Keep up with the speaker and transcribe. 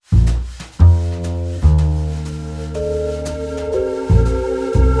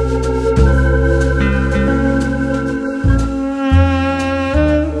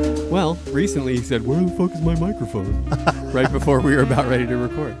recently said, "Where the fuck is my microphone?" right before we were about ready to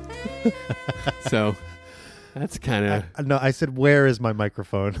record. So that's kind of... No, I said, where is my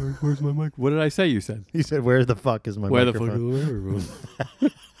microphone? Where's my mic? What did I say you said? You said, where the fuck is my microphone? Where the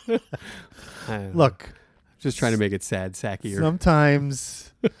fuck is my microphone? Look. Just trying to make it sad, sackier.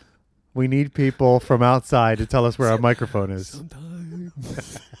 Sometimes we need people from outside to tell us where our microphone is.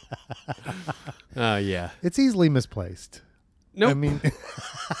 Sometimes. Yeah. It's easily misplaced. Nope. I mean...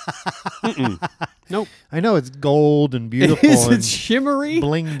 Nope. I know it's gold and beautiful. It's shimmery,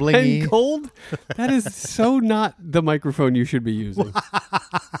 bling blingy, and gold. That is so not the microphone you should be using.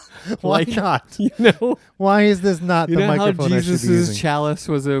 Why not? You know, why is this not the microphone I should be using? Jesus' chalice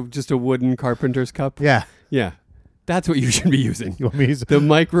was just a wooden carpenter's cup. Yeah, yeah. That's what you should be using. You want me to use the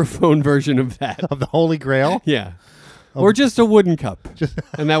microphone version of that of the Holy Grail? Yeah. Or just a wooden cup.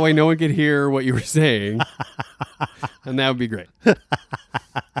 And that way no one could hear what you were saying. And that would be great.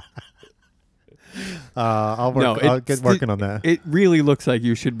 I'll get working on that. It really looks like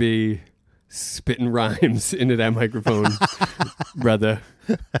you should be spitting rhymes into that microphone, brother.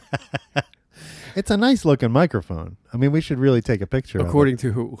 It's a nice looking microphone. I mean, we should really take a picture of it. According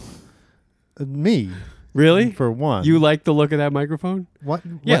to who? Me. Really? For one. You like the look of that microphone? What?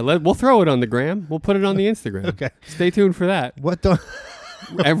 Yeah, we'll throw it on the gram. We'll put it on the Instagram. Okay. Stay tuned for that. What don't...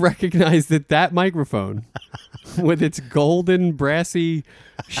 I recognize that microphone with its golden, brassy,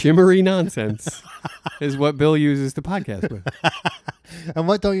 shimmery nonsense is what Bill uses to podcast with. And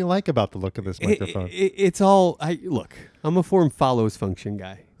what don't you like about the look of this microphone? It's all... Look, I'm a form follows function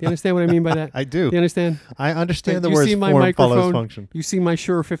guy. Do you understand what I mean by that? I do. Do you understand? I understand Like, the words form follows function. You see my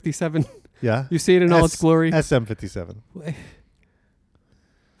Shure 57? Yeah. You see it in all its glory? SM57.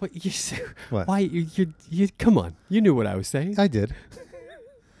 What you say? What? Why you come on? You knew what I was saying. I did.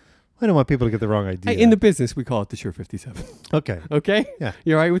 I don't want people to get the wrong idea. In the business, we call it the Shure 57. Okay. Okay? Yeah.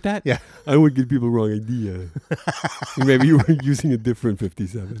 You all right with that? Yeah. I would give people the wrong idea. Maybe you were using a different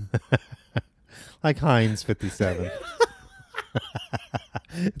 57. Like Heinz 57.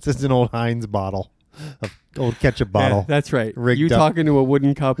 It's just an old Heinz bottle. An old ketchup bottle. Yeah, that's right. Rigged You up. talk into a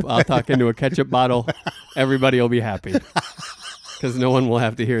wooden cup, I'll talk into a ketchup bottle. Everybody will be happy. Because no one will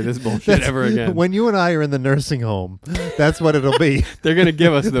have to hear this bullshit ever again. When you and I are in the nursing home, that's what it'll be. They're going to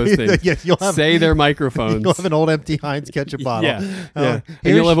give us those things. Yes, you'll have, say their microphones. You'll have an old empty Heinz ketchup bottle. Yeah.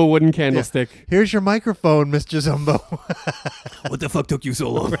 And you'll have a wooden candlestick. Yeah. Here's your microphone, Mr. Zumbo. What the fuck took you so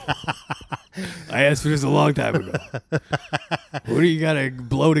long? I asked for this a long time ago. What do you got to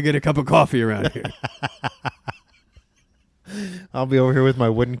blow to get a cup of coffee around here? I'll be over here with my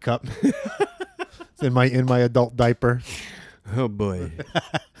wooden cup. It's in my adult diaper. Oh boy!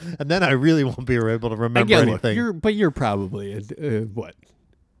 And then I really won't be able to remember anything. Look, you're probably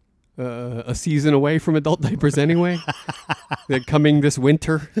a season away from adult diapers anyway. They're coming this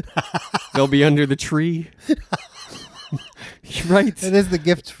winter. They'll be under the tree. Right? It is the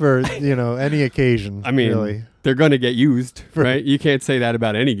gift for any occasion. I mean, really. They're going to get used, right? You can't say that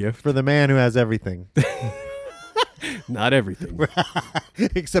about any gift. For the man who has everything. Not everything.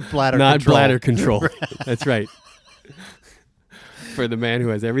 Except bladder control. Not bladder control. That's right. For the man who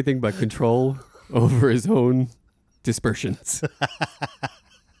has everything but control over his own dispersions.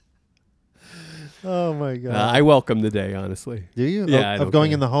 Oh my God! I welcome the day, honestly. Do you? Yeah, of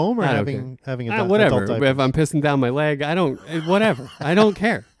going in the home or having whatever. adult If I'm pissing down my leg, whatever. I don't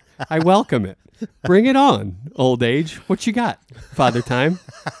care. I welcome it. Bring it on, old age. What you got, Father Time?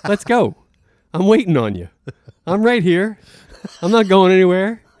 Let's go. I'm waiting on you. I'm right here. I'm not going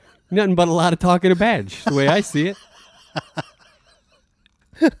anywhere. Nothing but a lot of talking a badge, the way I see it.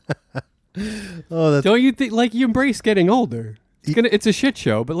 Don't you think? Like, you embrace getting older. It's a shit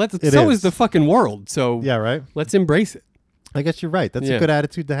show, but so is the fucking world. So yeah, right. Let's embrace it. I guess you're right. That's a good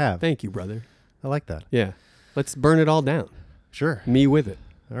attitude to have. Thank you, brother. I like that. Yeah, let's burn it all down. Sure. Me with it.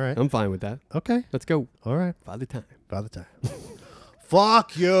 All right. I'm fine with that. Okay. Let's go. All right. Father Time. Father Time.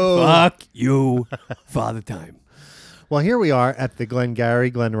 Fuck you. Fuck you. Father Time. Well, here we are at the Glenn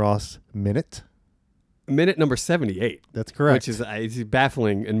Ross minute. Minute number 78. That's correct. Which is it's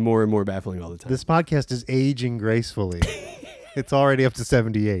baffling and more baffling all the time. This podcast is aging gracefully. It's already up to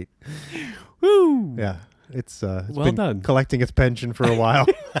 78. Woo! Yeah. It's well been done. Collecting its pension for a while.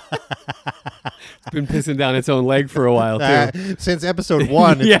 It's been pissing down its own leg for a while, too. Since episode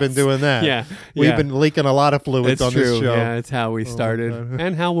 1, it's been doing that. Yeah. We've been leaking a lot of fluids on this show. Yeah, it's how we started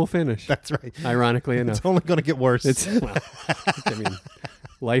and how we'll finish. That's right. Ironically enough. It's only going to get worse. I mean,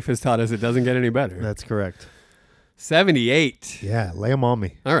 life has taught us it doesn't get any better. That's correct. 78. Yeah, lay them on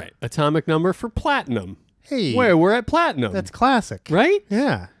me. All right. Atomic number for platinum. Hey. We're at platinum. That's classic. Right?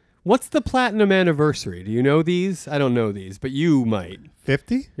 Yeah. What's the platinum anniversary? Do you know these? I don't know these, but you might.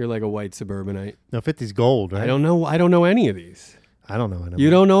 50? You're like a white suburbanite. No, 50's gold, right? I don't know. I don't know any of these. I don't know. You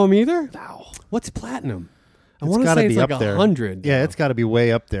don't know them either? No. What's platinum? I want to say it's like 100. Yeah, it's got to be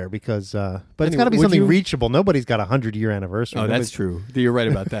way up there because, but it's Anyway, got to be would something you- reachable. Nobody's got a 100-year anniversary. Oh, that's true. You're right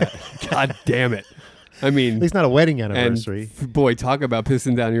about that. God damn it. I mean, At least not a wedding and anniversary. boy, talk about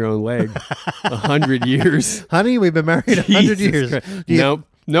pissing down your own leg. 100 years. Honey, we've been married 100 Jesus years. Christ.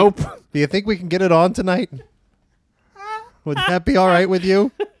 Nope. Do you think we can get it on tonight? Would that be all right with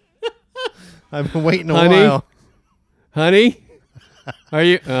you? I've been waiting a while. Honey, are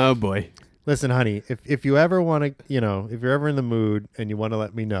you? Oh boy. Listen, honey, if you ever want to, if you're ever in the mood and you want to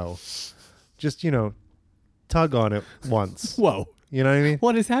let me know, just, tug on it once. Whoa. You know what I mean?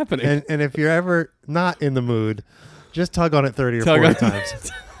 What is happening? And if you're ever not in the mood, just tug on it 30 or 40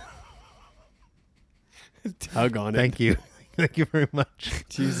 times. Tug on it. Thank you. Thank you very much.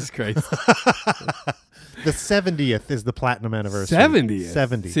 Jesus Christ. The 70th is the platinum anniversary. 70th?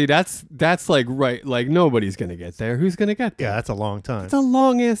 70. See, that's like right. Like nobody's going to get there. Who's going to get there? Yeah, that's a long time. It's a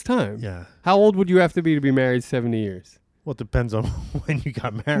long ass time. Yeah. How old would you have to be married 70 years? Well, it depends on when you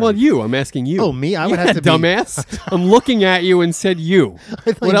got married. Well, I'm asking you. Oh, me? I would Yeah, have to be... dumbass. I'm looking at you and said you.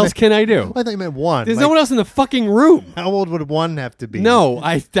 What else can I do? I thought you meant one. There's no one else in the fucking room. How old would one have to be? No,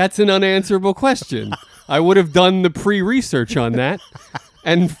 that's an unanswerable question. I would have done the pre-research on that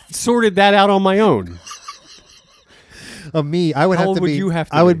and sorted that out on my own. Me, I would How have old to would be... you have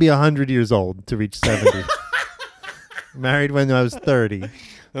to I would be? be 100 years old to reach 70. Married when I was 30. So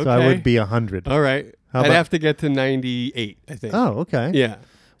I Okay. would be 100. All right. How I'd about- have to get to 98, I think. Oh, okay. Yeah.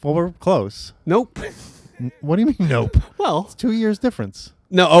 Well, we're close. Nope. What do you mean, nope? Well, 2 years difference.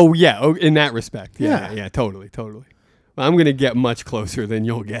 no. Oh, yeah. Oh, in that respect. Yeah. Yeah. Totally. Well, I'm going to get much closer than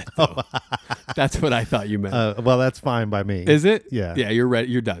you'll get. Though. That's what I thought you meant. Well, that's fine by me. Is it? Yeah. Yeah, you're ready.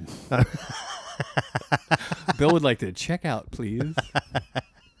 You're done. Bill would like to check out, please.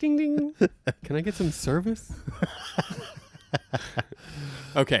 Ding, ding. Can I get some service?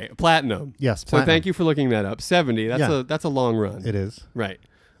 Okay, platinum. Yes, So platinum. thank you for looking that up. 70. Yeah. That's a long run. It is. Right.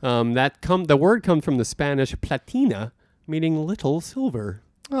 The word comes from the Spanish platina, meaning little silver.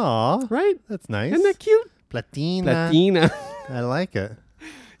 Aw, Right? that's nice. Isn't that cute? Platina. Platina. I like it.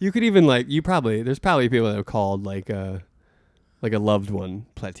 You could even there's probably people that have called like a loved one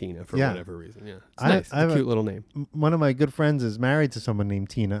platina for Yeah. whatever reason. Yeah. It's I- nice. It's I have a a- cute little name. One of my good friends is married to someone named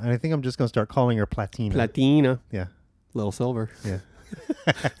Tina, and I think I'm just going to start calling her Platina. Platina. Yeah. Little Silver. Yeah.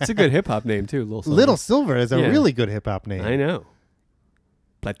 It's a good hip hop name too. Little Silver. Little Silver is a Yeah. really good hip hop name. I know.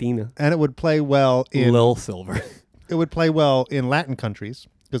 Platina. And it would play well in Lil Silver. it would play well in Latin countries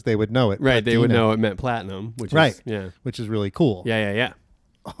because they would know it. Right. They would Platina, know it meant platinum, which Right. is yeah. which is really cool. Yeah.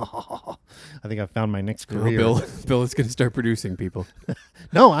 I think I found my next Oh, career. Bill is going to start producing people.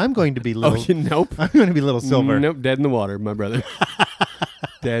 No, I'm going to be Oh, little. nope. I'm going to be Little Silver. Nope. Dead in the water, my brother.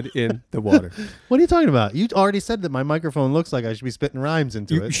 Dead in the water. What are you talking about? You already said that my microphone looks like I should be spitting rhymes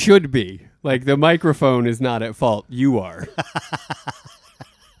into You it. should be. Like the microphone is not at fault. You are.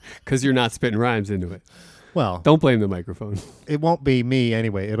 Because you're not spitting rhymes into it. Well, Don't blame the microphone. it won't be me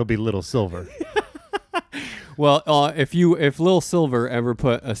anyway. It'll be Little Silver. Well, if Lil Silver ever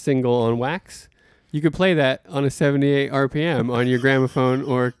put a single on wax, you could play that on a 78 RPM on your gramophone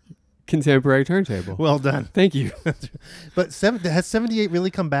or contemporary turntable. Well done. Thank you. But has 78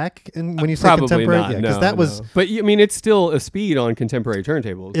 really come back? And when you say Probably contemporary, not. yeah, because No, that was. no. But I mean, it's still a speed on contemporary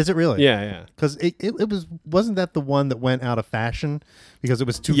turntables. Is it really? Yeah. Because it wasn't that the one that went out of fashion because it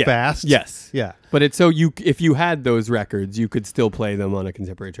was too Yeah. fast? Yes. Yeah. But it's if you had those records, you could still play them on a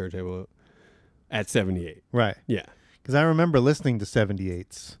contemporary turntable at 78. Right. Yeah. Because I remember listening to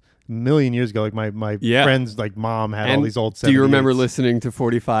 78s a million years ago. Like my Yeah. friends, like mom, had all And these old 78s. do you remember listening to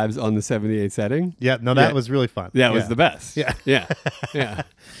 45s on the 78 setting? Yeah. No, that Yeah. was really fun. That was the best. Yeah. Yeah. Yeah.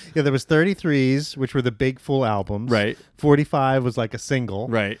 Yeah, there was 33s, which were the big full albums. Right. 45 was like a single.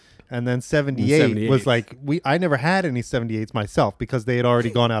 Right. And then 78 was 78s. like I never had any 78s myself because they had already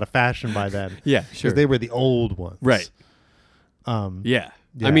gone out of fashion by then. Yeah, Because sure. they were the old ones. Right. Yeah.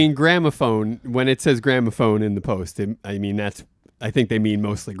 I mean, gramophone, when it says gramophone in the post, I think they mean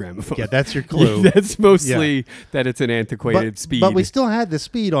mostly gramophone. Yeah, that's your clue. That's mostly that it's an antiquated speed. But we still had the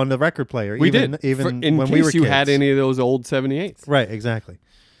speed on the record player. We even, did. Even in when case we were you kids. had any of those old 78s. Right, exactly.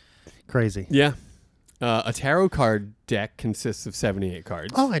 Crazy. Yeah. A tarot card deck consists of 78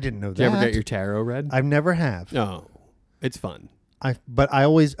 cards. Oh, I didn't know that. Did you ever get your tarot read? I never have. Oh, it's fun. But I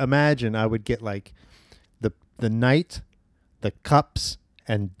always imagine I would get like the knight, the cups,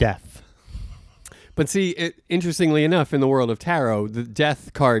 and death. But see, interestingly enough, in the world of tarot, the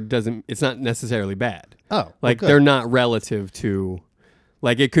death card it's not necessarily bad. Oh, Like good. they're not relative to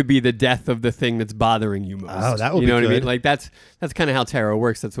Like it could be the death of the thing that's bothering you most. Oh, that would you know be what I good. mean? Like that's kind of how tarot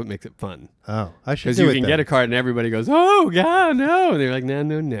works. That's what makes it fun. Oh, I should Because do you it can then. get a card and everybody goes, "Oh God, no!" And they're like, "No,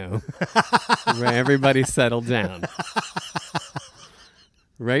 no, no." Right? Everybody settle down.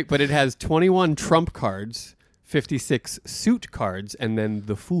 Right? But it has 21 trump cards, 56 suit cards, and then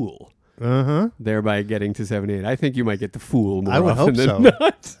the Fool. Thereby getting to 78. I think you might get the Fool more I would often hope than so.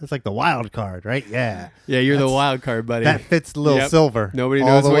 not. It's like the wild card, right? Yeah. Yeah, you're the wild card, buddy. That fits little Yep. silver. Nobody all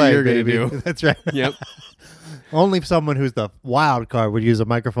knows the what way, you're gonna baby. do. That's right. Yep. Only someone who's the wild card would use a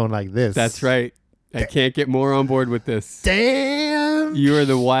microphone like this. That's right. I can't get more on board with this. Damn. You are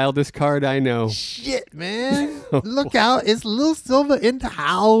the wildest card I know. Shit, man. Look out. It's Lil Silver in the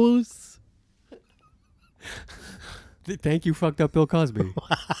house. Thank you, fucked up Bill Cosby.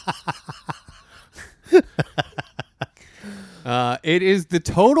 It is the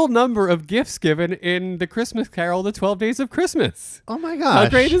total number of gifts given in the Christmas Carol, The 12 Days of Christmas. Oh, my gosh. How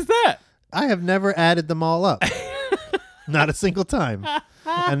great is that? I have never added them all up. Not a single time.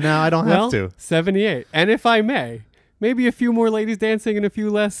 And now I don't have to. 78. And if I may, maybe a few more ladies dancing and a few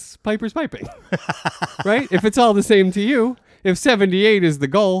less pipers piping. Right? If it's all the same to you, if 78 is the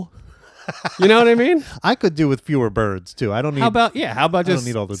goal, you know what I mean? I could do with fewer birds, too. I don't need... How about just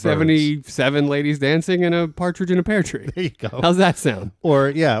need all the birds. 77 ladies dancing and a partridge in a pear tree? There you go. How's that sound?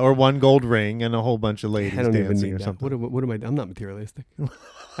 Or one gold ring and a whole bunch of ladies I don't dancing even need or that. something. What am I? I'm not materialistic.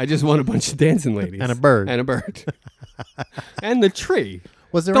 I just want a bunch of dancing ladies. And a bird. And a bird. And the tree.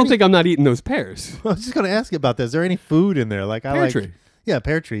 Was there Don't any... think I'm not eating those pears. I was just going to ask you about that. Is there any food in there? Like Pear tree. Yeah,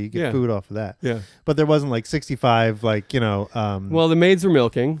 pear tree. You get Yeah. food off of that. Yeah. But there wasn't like 65, like, Well, the maids are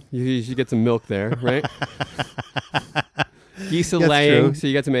milking. You should get some milk there, right? Geese are That's laying, true. so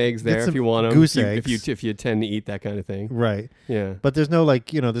you get some eggs there some if you want them. goose if you eggs. if you tend to eat that kind of thing. right. Yeah. But there's no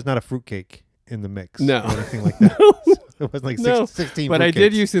there's not a fruitcake in the mix. No. Or anything like that. It wasn't like No. 16 But I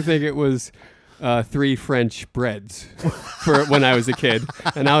did fruitcakes. used to think it was 3 French breads for when I was a kid,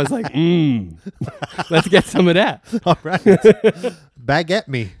 and I was like, let's get some of that. All right. Baguette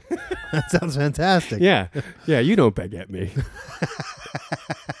me. That sounds fantastic. Yeah, you don't baguette me.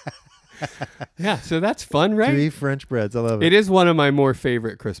 Yeah, so that's fun, right? 3 French breads. I love it. It is one of my more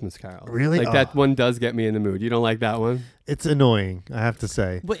favorite Christmas carols. Really? Like that one does get me in the mood. You don't like that one? It's annoying, I have to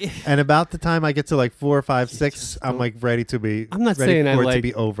say. But And about the time I get to like 4, 5, 6, I'm like ready to be. I'm not ready saying I for it to like-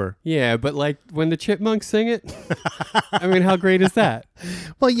 be over. yeah, but like when the chipmunks sing it, I mean, how great is that?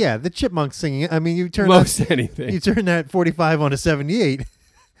 Well, yeah, the chipmunks singing it. I mean, you turn Most that, anything. you turn that 45 on a 78,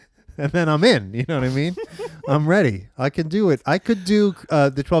 and then I'm in. You know what I mean? I'm ready. I can do it. I could do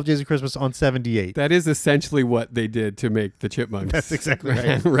the 12 Days of Christmas on 78. That is essentially what they did to make the chipmunks. That's exactly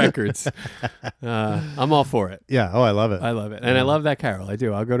right. records. I'm all for it. Yeah. Oh, I love it. I love it, and I love that carol. I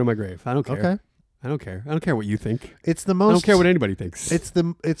do. I'll go to my grave. I don't care. Okay. I don't care. I don't care what you think. It's the I most. don't care what anybody thinks.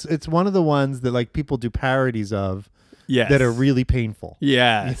 It's one of the ones that like people do parodies of yes. that are really painful.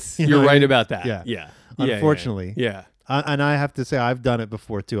 Yes, You know you're what I right mean? about that. Yeah. Yeah. Unfortunately. Yeah. And I have to say, I've done it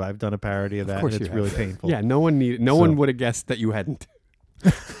before too. I've done a parody of that, course and you it's have. really painful. Yeah. No one would have guessed that you hadn't.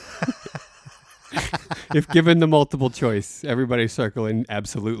 If given the multiple choice, everybody's circling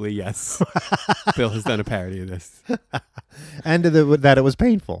absolutely yes. Bill has done a parody of this. And that it was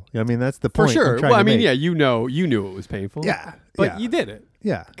painful. I mean, that's the For point. sure. I'm trying Well, to I mean, make. yeah, you knew it was painful. Yeah. But yeah. you did it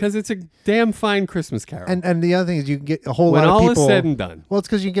Yeah. because it's a damn fine Christmas carol. And the other thing is you can get a whole when lot of all people. is said and done. Well, it's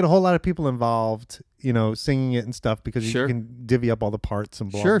because you get a whole lot of people involved, singing it and stuff because Sure. you can divvy up all the parts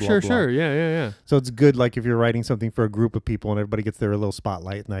and blah, Sure, blah, sure, blah. sure. Yeah. So it's good, like if you're writing something for a group of people and everybody gets their little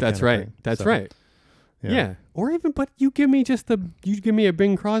spotlight and that That's kind of right. thing. That's So, right. Yeah. Or even, but you give me a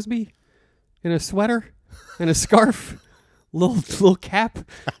Bing Crosby in a sweater and a scarf, little cap,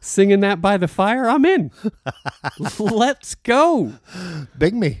 singing that by the fire. I'm in. Let's go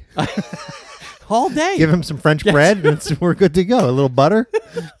Big me. all day. Give him some French bread and we're good to go. A little butter.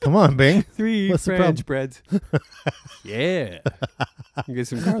 Come on, Bing. 3 What's the French breads. Yeah. You get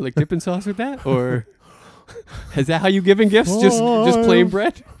some garlic dipping sauce with that, or is that how you giving gifts? Just plain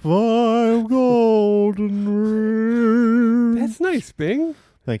bread. 5 golden rings. That's nice, Bing.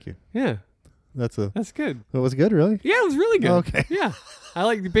 Thank you. Yeah, That's good. That was good, really? Yeah, it was really good. Okay. Yeah. I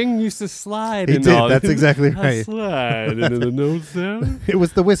like Bing used to slide. He and did. all. That's exactly I right. slide into the nose sound. It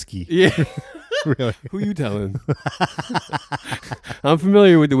was the whiskey. Yeah. Really. Who you telling? I'm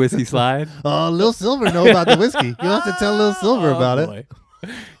familiar with the whiskey slide. Oh, Lil Silver know about the whiskey. You'll have to tell Lil Silver about it. it.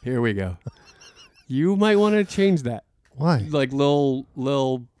 Here we go. You might want to change that. Why? Like Lil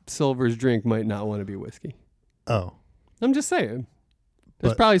Silver's drink might not want to be whiskey. Oh. I'm just saying.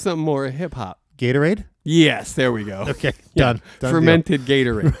 There's But- probably something more hip hop. Gatorade? Yes, there we go. Okay. Yeah. Done. Fermented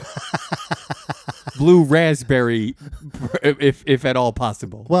Gatorade. Blue raspberry if at all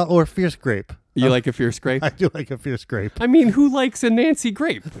possible. Well, or fierce grape. You like a fierce grape? I do like a fierce grape. I mean, who likes a Nancy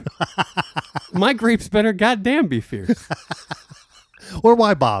grape? My grapes better goddamn be fierce. Or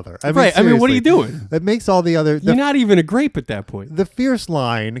why bother? I mean, what are you seriously, doing? That makes all the other... You're not even a grape at that point. The fierce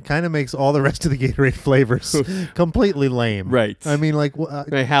line kind of makes all the rest of the Gatorade flavors completely lame. Right. I mean, like...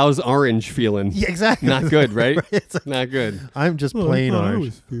 Hey, how's orange feeling? yeah, exactly. Not good, right? It's like, Not good. I'm just plain I orange.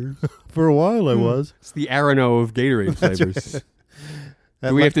 was fierce. For a while I was. It's the Arano of Gatorade flavors. That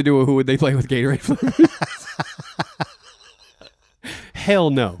Do we have to do a who would they play with Gatorade flavors?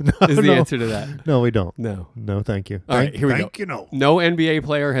 Hell no, is the answer to that. No, we don't. No. No, thank you. All right, here we go. Thank you, no. No NBA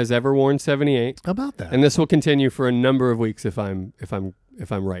player has ever worn 78. How about that? And this will continue for a number of weeks if I'm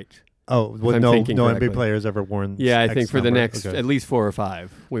right. Oh, well, I'm no thinking correctly. NBA players ever worn Yeah, I X think for the number. next Okay. at least 4 or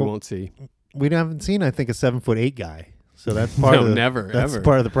 5, we Well, won't see. We haven't seen, I think, a 7'8" guy. So that's part No, of the, never, that's ever.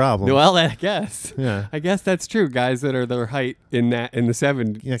 part of the problem. Well, I guess. Yeah. I guess that's true. Guys that are their height in the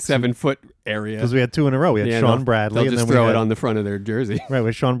 7 foot area. Because we had 2 in a row. We had Sean they'll- Bradley. They'll and just then throw we it had, on the front of their jersey. Right,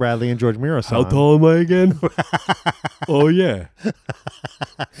 with Sean Bradley and George Miros. How tall am I again? Oh yeah,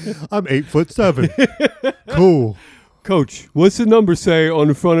 I'm 8'7". Cool. Coach. What's the number say on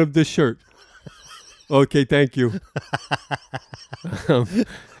the front of this shirt? Okay, thank you.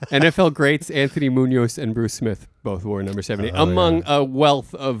 NFL greats Anthony Munoz and Bruce Smith both wore number 70 among a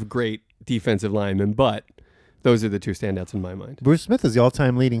wealth of great defensive linemen, but those are the 2 standouts in my mind. Bruce Smith is the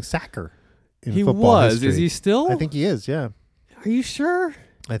all-time leading sacker in He football was. history. Is he still? I think he is, yeah. Are you sure?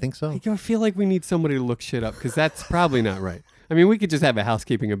 I think so. I feel like we need somebody to look shit up because that's probably not right. I mean, we could just have a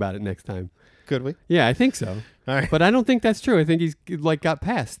housekeeping about it next time. Could we? Yeah, I think so. All right. But I don't think that's true. I think he's got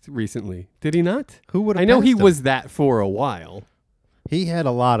passed recently. Did he not? Who would have I know he passed him? was that for a while. He had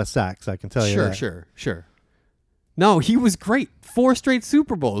a lot of sacks, I can tell you that. Sure. No, he was great. 4 straight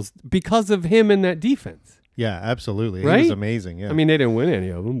Super Bowls because of him and that defense. Yeah, absolutely. Right? He was amazing, yeah. I mean, they didn't win any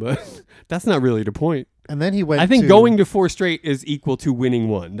of them, but that's not really the point. and then he went I think to, going to 4 straight is equal to winning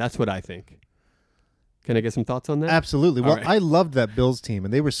 1. That's what I think. Can I get some thoughts on that? Absolutely. All Well, right. I loved that Bills team,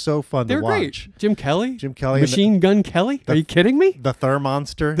 and they were so fun They're to watch. great. Jim Kelly? and Machine Gun Kelly? Are you kidding me? the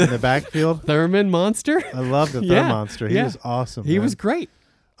Thermonster in the backfield. Thurman Monster? I love the Yeah, Thermonster. He yeah. was awesome. He man. was great.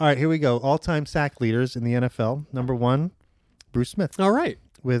 All right, here we go. All-time sack leaders in the NFL. Number 1, Bruce Smith All right.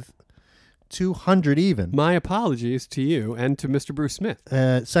 with 200 even. My apologies to you and to Mr. Bruce Smith.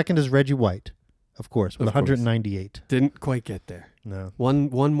 Second is Reggie White, of course, with Of course. 198. Didn't quite get there. No.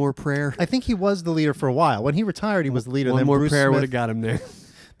 One more prayer. I think he was the leader for a while. When he retired, he was the leader. One then more Bruce prayer would Smith, have got him there.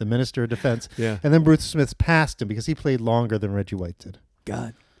 the Minister of Defense. Yeah. And then Bruce Smith passed him because he played longer than Reggie White did.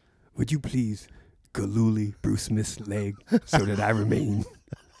 God, would you please galooly Bruce Smith's leg so that I remain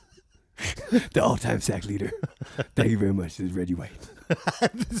the all-time sack leader? Thank you very much. This is Reggie White.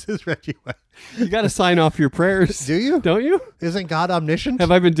 This is Reggie White. You got to sign off your prayers. Do you? Don't you? Isn't God omniscient?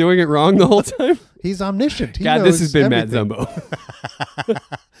 Have I been doing it wrong the whole time? He's omniscient. He God, knows this has been everything. Matt Zumbo.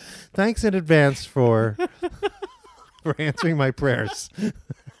 Thanks in advance for answering my prayers.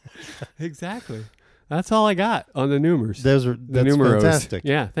 Exactly. That's all I got on the numers. That's numeros. fantastic.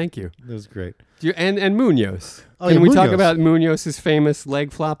 Yeah, thank you. That was great. And Munoz. Oh, Can yeah, we talk Munoz. about Munoz's famous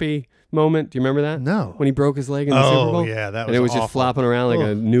leg floppy moment? Do you remember that? No. When he broke his leg in the Super Bowl? yeah, that was And it was awful. just flopping around like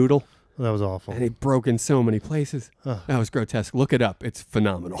a Ugh. noodle. That was awful. And he broke in so many places. Ugh. That was grotesque. Look it up. It's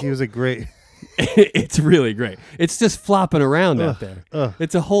phenomenal. He was a great... It's really great. It's just flopping around out there. ugh.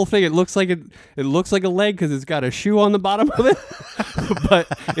 It's a whole thing. It looks like it looks like a leg because it's got a shoe on the bottom of it, but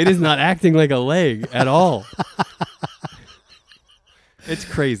it is not acting like a leg at all. It's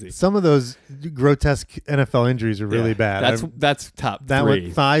crazy. Some of those grotesque NFL injuries are really Yeah. bad. That's top that 3.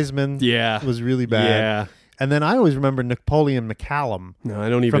 one, Theismann Yeah. was really bad. Yeah. And then I always remember Napoleon McCallum No, I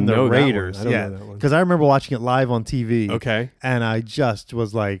don't even from the know Raiders. that one. I Yeah, don't know that one. because I remember watching it live on TV. Okay. And I just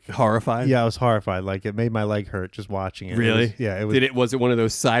was like, Horrified. yeah, I was horrified. Like it made my leg hurt just watching it. Really? It was. Was it one of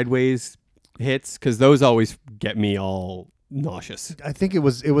those sideways hits? Because those always get me all nauseous. I think it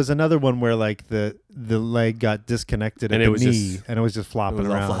was another one where like the leg got disconnected And at it the was knee just- and it was just It flopping was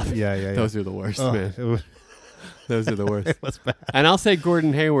all around. floppy. Yeah. Those are the worst, Ugh, man. it was, Those are the worst. it was bad. And I'll say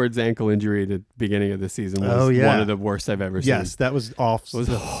Gordon Hayward's ankle injury at the beginning of the season was one of the worst I've ever seen. Yes, that was off. It was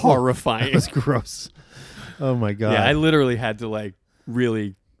horrifying. It was gross. Oh my god. Yeah, I literally had to like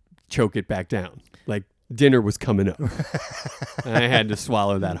really choke it back down. Like dinner was coming up. And I had to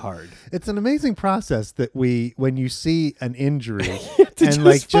swallow that hard. It's an amazing process that when you see an injury To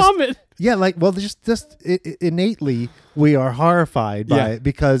just vomit. yeah, like just innately we are horrified by Yeah. it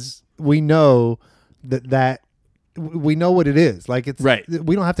because we know that we know what it is. Like it's Right.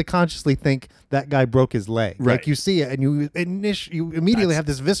 We don't have to consciously think that guy broke his leg. Right. Like you see it and you immediately have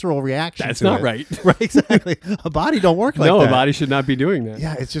this visceral reaction. That's to not it. right. Right. Exactly. A body don't work like No, that. a body should not be doing that.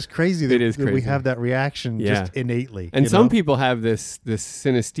 Yeah, it's just crazy that, It is that we crazy. have that reaction Yeah. just innately. And you some know? people have this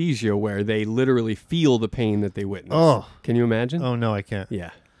synesthesia where they literally feel the pain that they witness. Oh. Can you imagine? Oh no, I can't. Yeah.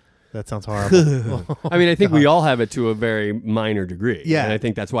 That sounds horrible. I mean, I think we all have it to a very minor degree. Yeah. And I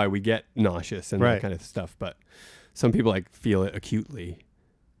think that's why we get nauseous and Right. that kind of stuff. But some people like feel it acutely,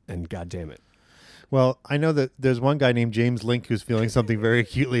 and God damn it. Well, I know that there's one guy named James Link who's feeling something very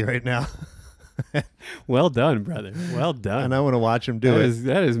acutely right now, Well done, brother. Well done. and I want to watch him do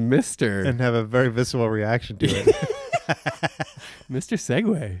That is Mr. and have a very visceral reaction to it. Mr.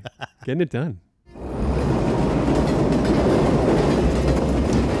 Segway. Getting it done.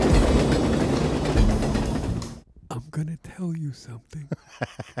 I'm going to tell you something.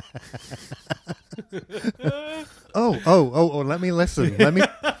 Oh, let me listen.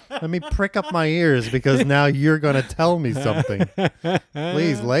 Let me prick up my ears because now you're going to tell me something.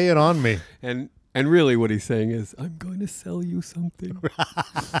 Please lay it on me. And really what he's saying is, I'm going to sell you something.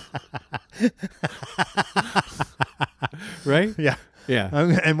 Right? Yeah. Yeah.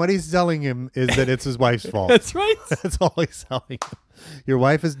 And what he's telling him is that it's his wife's fault. That's right. That's all he's telling him. Your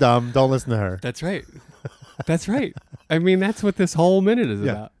wife is dumb. Don't listen to her. That's right. That's right. I mean, that's what this whole minute is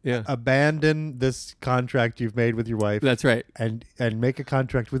Yeah. about. Yeah. Abandon this contract you've made with your wife. That's right. and make a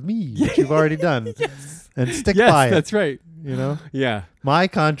contract with me, which you've already done. Yes. And stick Yes, by it. that's right. You know? Yeah. My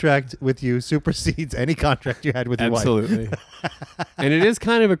contract with you supersedes any contract you had with your wife. Absolutely. And it is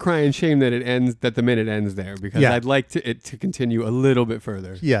kind of a crying shame that it ends, that the minute ends there, because Yeah. I'd like it to continue a little bit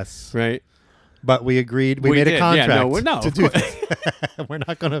further. Yes. Right? But we agreed. We made did. a contract Yeah, no, to of do course. this. We're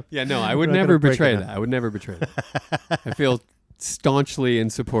not going to. Yeah, no, I would We're not never gonna break betray it that. now. I would never betray that. I feel staunchly in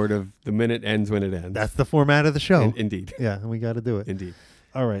support of the minute ends when it ends. That's the format of the show. Indeed. Yeah, and we got to do it. Indeed.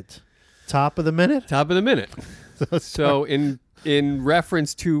 All right. Top of the minute. Top of the minute. So So in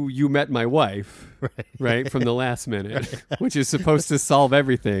reference to You Met My Wife, right, from the last minute, which is supposed to solve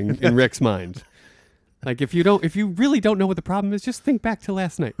everything in Rick's mind. Like if you really don't know what the problem is, just think back to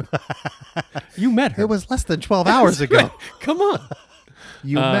last night. You met her. it was less than 12 hours ago. Right. Come on.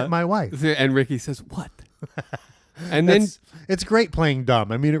 You met my wife. And Ricky says, "What?" And then It's great playing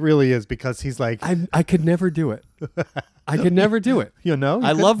dumb. I mean, it really is, because he's like, I could never do it. I could never do it. you know,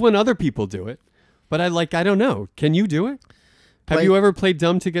 I love when other people do it, but I don't know. Can you do it? Have Play- you ever played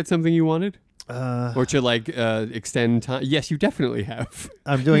dumb to get something you wanted? Or to extend time? Yes, you definitely have.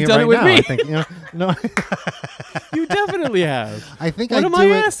 I'm doing You've it done right it with now. me. I think. You know, no, You definitely have. I think What I am do I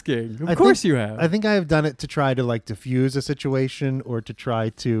it. asking? Of I course think- you have. I think I have done it to try to like diffuse a situation, or to try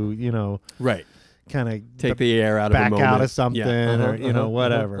to, Right. kind of Take the air out of a back moment. out of something, Yeah. or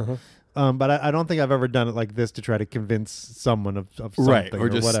whatever. But I don't think I've ever done it like this to try to convince someone of something, Right. Or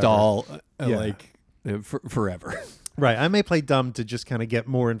just whatever. stall Yeah. forever. Right. I may play dumb to just kind of get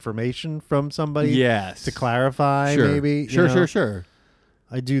more information from somebody. Yes. To clarify, Sure. maybe. Sure.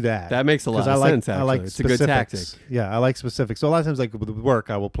 I do that. That makes a lot 'Cause of I like, sense, I like actually. It's a good specifics. tactic. Yeah, I like specifics. So a lot of times, like with work,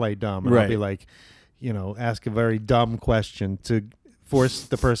 I will play dumb, and I'll Right. be like, ask a very dumb question to force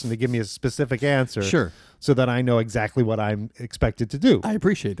the person to give me a specific answer. Sure. So that I know exactly what I'm expected to do. I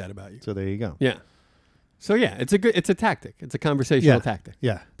appreciate that about you. So there you go. Yeah. So yeah, it's a tactic. It's a conversational tactic.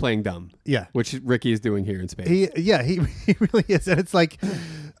 Yeah. Playing dumb. Yeah. Which Ricky is doing here in space. He really is, and it's like,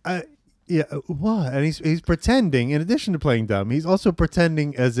 what? And he's pretending. In addition to playing dumb, he's also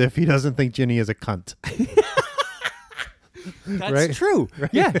pretending as if he doesn't think Ginny is a cunt. That's right? true.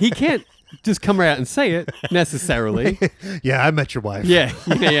 Yeah, he can't just come right out and say it necessarily. Yeah, I met your wife. Yeah.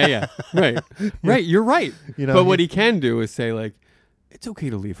 Right. Right. You're right. But what he- he can do is say like, it's okay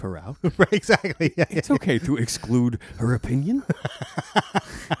to leave her out. Right, exactly. Yeah, It's okay to exclude her opinion.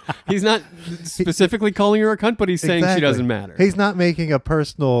 He's not specifically calling her a cunt, but he's saying she Exactly. doesn't matter. He's not making a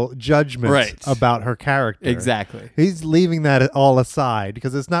personal judgment Right. about her character. Exactly. He's leaving that all aside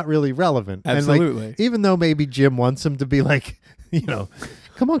because it's not really relevant. Absolutely. And like, even though maybe Jim wants him to be like,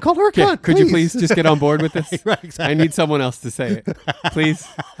 come on, call her a Yeah, cunt. could you please just get on board with this? Right, exactly. I need someone else to say it. Please.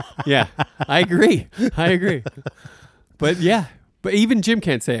 Yeah, I agree. But yeah, but even Jim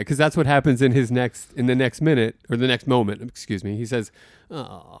can't say it because that's what happens in the next minute or the next moment. Excuse me. He says,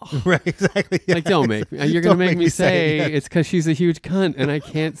 "Oh, Right, exactly. Yeah. like don't make me. You're gonna Don't make me say it. it's because she's a huge cunt and I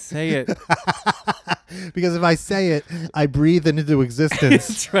can't say it." Because if I say it, I breathe it into existence.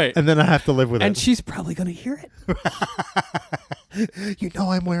 That's right. And then I have to live with And it. she's probably gonna hear it.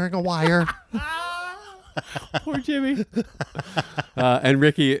 I'm wearing a wire. Poor Jimmy. And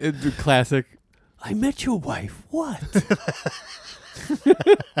Ricky, the classic. I met your wife. What?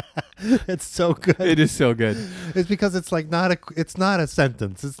 It's so good. It is so good. It's because it's like it's not a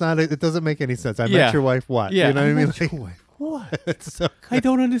sentence. It doesn't make any sense. I Yeah. met your wife. What? Yeah. You know what I mean? met your Like, wife. What? it's so I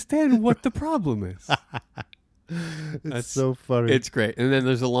don't understand what the problem is. it's That's- so funny. It's great. And then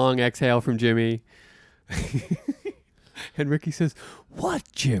there's a long exhale from Jimmy. And Ricky says, "What,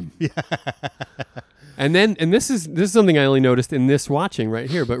 Jim?" Yeah. And this is something I only noticed in this watching right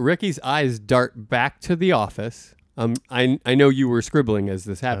here, but Ricky's eyes dart back to the office. I know you were scribbling as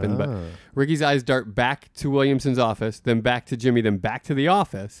this happened, but Ricky's eyes dart back to Williamson's office, then back to Jimmy, then back to the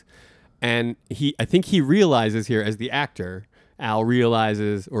office. And I think he realizes here as the actor, Al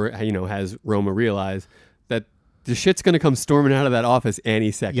realizes, or has Roma realize that the shit's going to come storming out of that office any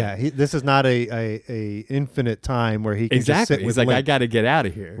second. Yeah, this is not a infinite time where he can just sit He's with like, Link. I got to get out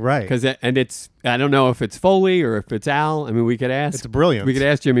of here. Right. And it's, I don't know if it's Foley or if it's Al. I mean, we could ask. It's brilliant. We could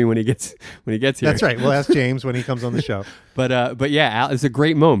ask Jimmy when he gets here. That's right. We'll ask James when he comes on the show. But yeah, Al, it's a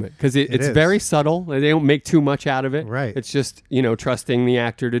great moment because it's is. very subtle. They don't make too much out of it. Right. It's just, trusting the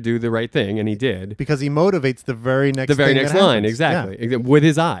actor to do the right thing. And he did. Because he motivates the very next The very thing next that line. happens. Exactly. Yeah. With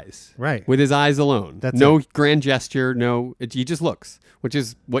his eyes. Right. With his eyes alone. That's no it. grand gesture. He just looks, which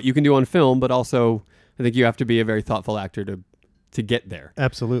is what you can do on film. But also, I think you have to be a very thoughtful actor to get there.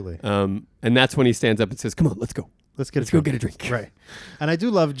 Absolutely. And that's when he stands up and says, "Come on, let's go. Let's go get a drink." Right. And I do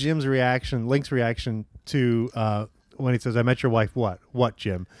love Link's reaction to when he says, "I met your wife." What,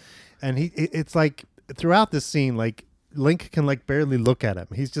 Jim? And it's like throughout this scene, like Link can like barely look at him.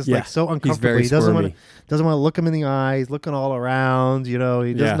 He's just like so uncomfortable. He's very he doesn't want squirmy. to look him in the eyes, looking all around. He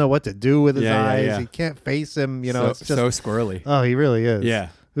doesn't know what to do with his eyes. Yeah. He can't face him. So, It's just so squirrely. oh, he really is. Yeah.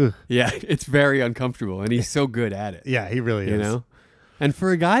 Ugh. Yeah. It's very uncomfortable. And he's so good at it. Yeah, he really is. And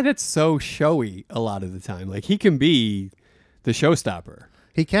for a guy that's so showy a lot of the time, like he can be the showstopper.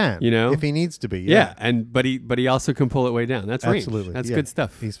 He can, if he needs to be. Yeah. But he also can pull it way down. That's range. Absolutely. That's Yeah. good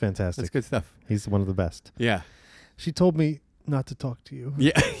stuff. He's fantastic. That's good stuff. He's one of the best. Yeah. She told me not to talk to you.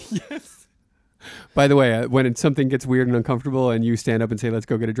 Yeah. Yes. By the way, when something gets weird and uncomfortable and you stand up and say, "Let's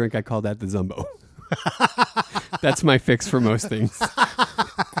go get a drink," I call that the Zumbo. That's my fix for most things.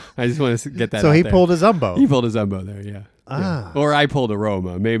 I just want to get that So out he there. pulled a Zumbo. He pulled a Zumbo there, yeah. Ah. Yeah. Or I pulled a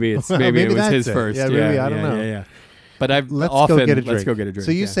Roma. Maybe it Maybe was his that's it. first. Yeah, maybe, I don't know. Yeah. But I've Let's often go get a drink. let's go get a drink.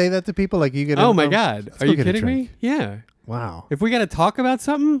 So you yeah. say that to people, like you get. Oh my God, let's are go you get a kidding me? drink. Yeah. Wow. If we got to talk about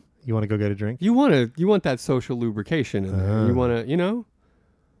something, You want to go get a drink? you want that social lubrication in there. You want to, you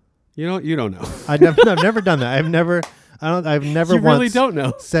don't know. I've never done that. I've never You really once don't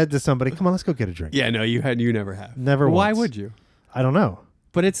know. said to somebody, "Come on, let's go get a drink." Yeah, no, you never have. Never Why once. would you? I don't know.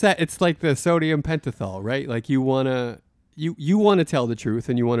 But it's like the sodium pentothal, right? Like you want to tell the truth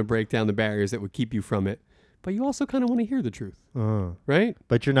and you want to break down the barriers that would keep you from it. But you also kind of want to hear the truth, right?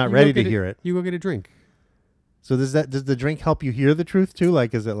 But you're not You ready go to get hear it. You go get a drink. So does the drink help you hear the truth too?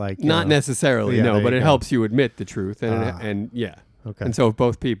 Like, is it like Not necessarily, Yeah, no, there but you it go. helps you admit the truth, and Ah. and yeah. Okay. And so if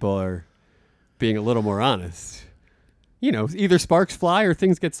both people are being a little more honest, either sparks fly or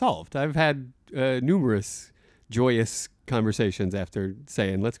things get solved. I've had numerous joyous conversations after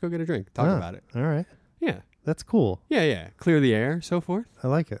saying, "Let's go get a drink, talk about it." All right. Yeah, That's cool. yeah, clear the air, so forth. I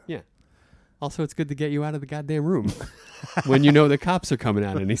like it. Yeah. Also, it's good to get you out of the goddamn room when you know the cops are coming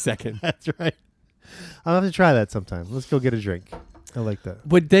out any second. That's right. I'll have to try that sometime. Let's go get a drink. I like that.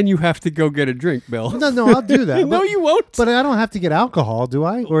 But then you have to go get a drink, Bill. No, I'll do that. No, you won't. But I don't have to get alcohol, do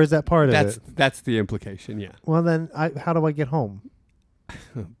I? Or is that part of it? That's the implication, yeah. Well, then how do I get home? Oh,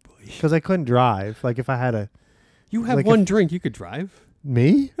 boy. Because I couldn't drive. Like if I had a... You have Like one drink, you could drive.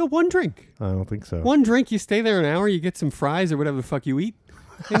 Me? No, one drink. I don't think so. One drink, you stay there an hour, you get some fries or whatever the fuck you eat,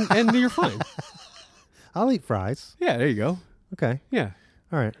 and you're fine. I'll eat fries. Yeah, there you go. Okay. Yeah.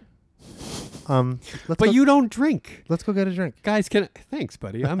 All right. But you don't drink. Let's go get a drink. Guys, thanks,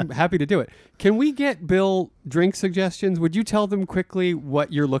 buddy. I'm happy to do it. Can we get Bill drink suggestions? Would you tell them quickly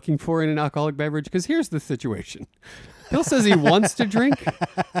what you're looking for in an alcoholic beverage? Because here's the situation. Bill says he wants to drink,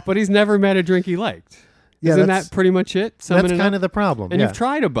 but he's never met a drink he liked. Yeah, Isn't that pretty much it? That's kind of the problem. And yeah. you've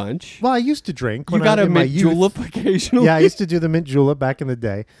tried a bunch. Well, I used to drink. You when got I, a in my mint youth. julep occasionally? Yeah, I used to do the mint julep back in the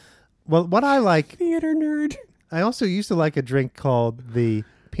day. Well, what I like... Theater nerd. I also used to like a drink called the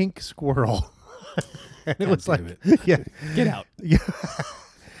Pink Squirrel. And it was like... Yeah. Get out. Yeah.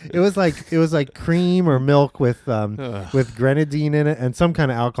 It was like cream or milk with grenadine in it and some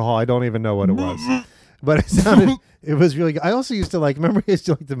kind of alcohol. I don't even know what it was. But It was really good. I also used to remember I used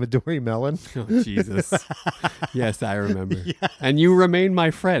to like the Midori melon. Oh, Jesus. Yes, I remember. Yeah. And you remain my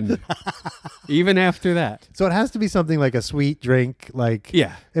friend, even after that. So it has to be something like a sweet drink.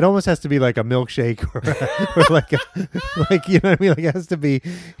 Yeah. It almost has to be like a milkshake or like you know what I mean? Like it has to be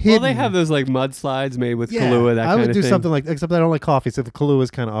hidden. Well, they have those like mudslides made with Kahlua, that I kind would of do thing. something like, except I don't like coffee, so the Kahlua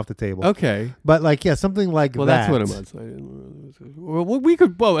is kind of off the table. Okay. But something like well, that. that's what a mudslide is. Well, we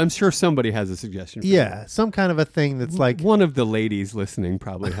could, I'm sure somebody has a suggestion. For that. Some kind of a thing that's like. One of the ladies listening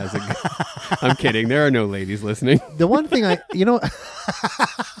probably has a. I'm kidding. There are no ladies listening. The one thing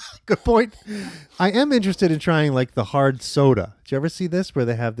good point. I am interested in trying like the hard soda. Did you ever see this where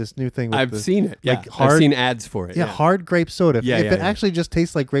they have this new thing? I've seen it. Yeah. Hard, I've seen ads for it. Yeah, hard grape soda. If it yeah. actually just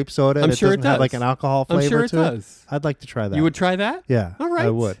tastes like grape soda and I'm it sure doesn't it have does. like an alcohol flavor I'm sure it to does. I'd like to try that. You would try that? Yeah. All right. I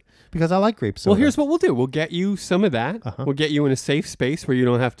would. Because I like grape soda. Well, here's what we'll do. We'll get you some of that. We'll get you in a safe space where you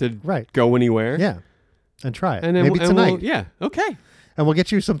don't have to go anywhere. Yeah. And try it. And then maybe tonight. Yeah. Okay. And we'll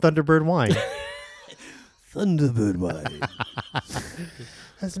get you some Thunderbird wine. Thunderbird wine.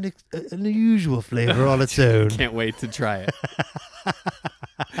 Has an unusual flavor all its own. Can't wait to try it.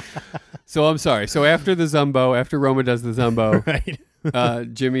 So I'm sorry. So after the Zumbo, after Roma does the Zumbo, right.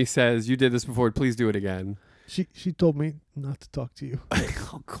 Jimmy says, "You did this before. Please do it again." She told me not to talk to you.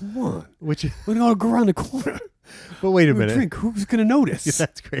 Oh, come on. Which we're gonna go around the corner. But wait a minute. Drink. Who's gonna notice? Yeah,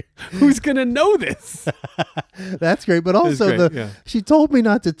 that's great. Who's gonna know this? That's great. But also she told me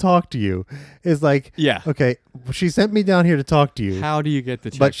not to talk to you is like, okay, she sent me down here to talk to you. How do you get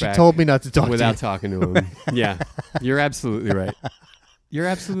the check But she back told me not to talk without to you. talking to him? Yeah, you're absolutely right. You're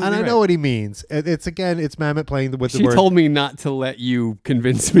absolutely right. And I know what he means. It's Mamet playing with the word. She told me not to let you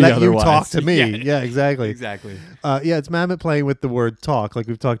convince me let otherwise. You talk to me. Yeah, exactly. Exactly. It's Mamet playing with the word talk, like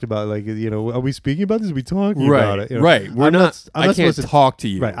we've talked about. Like, are we speaking about this? Are we talking about it? Right. We're not. I can't talk to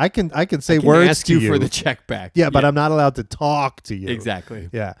you. Right. I can say words ask to you for the check back. Yeah, but I'm not allowed to talk to you. Exactly.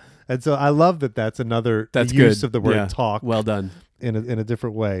 Yeah. And so I love that. That's another use good. of the word talk. Well done. In a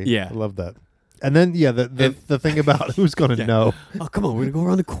different way. Yeah. I love that. And then, the thing about who's going to know. Oh, come on. We're going to go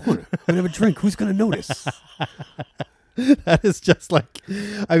around the corner. We're going to have a drink. Who's going to notice? That is just like,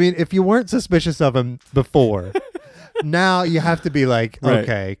 I mean, if you weren't suspicious of him before, now you have to be like,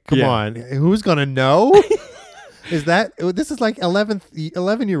 okay, come on. Who's going to know? This is like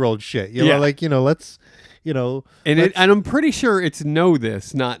 11-year-old shit. Let's, And I'm pretty sure it's know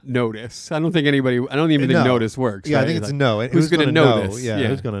this, not notice. I don't even think notice works. Yeah, right? I think it's know. Who's going to know this? Yeah,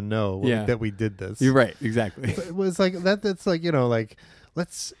 who's going to know that we did this? You're right. Exactly. It was like that. That's like,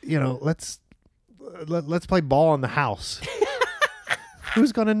 let's play ball in the house.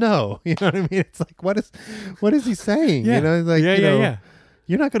 Who's going to know? You know what I mean? It's like, what is he saying? Yeah. Yeah.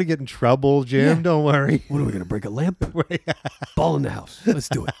 You're not going to get in trouble, Jim. Yeah. Don't worry. What are we going to break a lamp? Ball in the house. Let's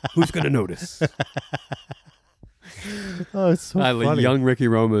do it. Who's going to notice? Oh, it's so funny. Young Ricky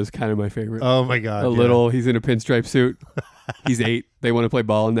Roma is kind of my favorite. Oh my God. He's in a pinstripe suit. He's 8. They want to play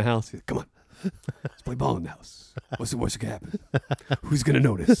ball in the house. He's like, come on. Let's play ball in the house. What's going to happen? Who's going to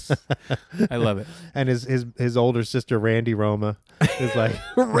notice? I love it. And his older sister, Randy Roma, is like...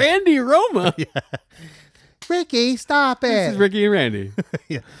 Randy Roma? Yeah. Ricky, stop it. This is Ricky and Randy.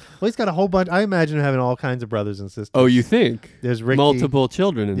 Yeah. Well, he's got a whole bunch. I imagine him having all kinds of brothers and sisters. Oh, you think? There's Ricky. Multiple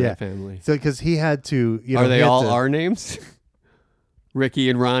children in that family. So, because he had to... Are they all our names? Ricky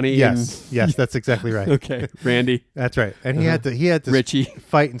and Ronnie? Yes. Yes, that's exactly right. Okay. Randy. That's right. And he had to Richie.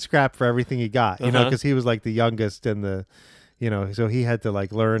 Fight and scrap for everything he got, because he was like the youngest and so he had to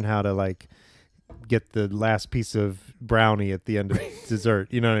like learn how to like get the last piece of brownie at the end of dessert.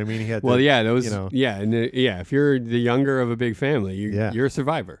 You know what I mean? He had if you're the younger of a big family, you're a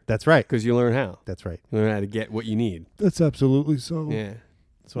survivor. That's right. Because you learn how. That's right. You learn how to get what you need. That's absolutely so. Yeah.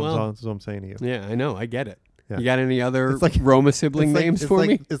 That's what I'm saying to you. Yeah, I know. I get it. Yeah. You got any other Roma sibling names for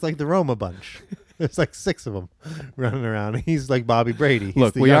me? It's like the Roma bunch. There's like 6 of them running around. He's like Bobby Brady.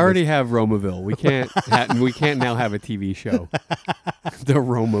 Look, we already have Romaville. We can't. We can't now have a TV show. The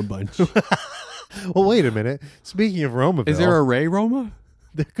Roma bunch. Well, wait a minute. Speaking of Romaville, is there a Ray Roma?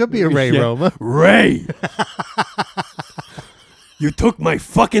 There could be a Ray Roma. Ray, you took my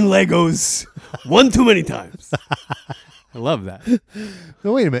fucking Legos one too many times. I love that.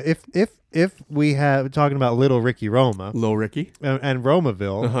 No, wait a minute. If we have talking about little Ricky Roma, Little Ricky, and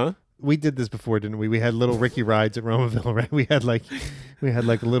Romaville, we did this before, didn't we? We had little Ricky rides at Romaville, right? We had like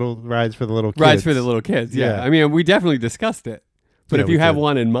little rides for the little kids. Rides for the little kids. Yeah. I mean, we definitely discussed it. But if you have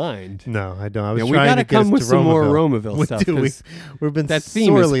one in mind, no, I don't. I was we trying to come get with to some more Romaville. Romaville stuff. We've been that theme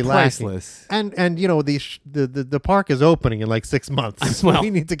sorely is lacking. priceless. And the park is opening in like 6 months. Well, we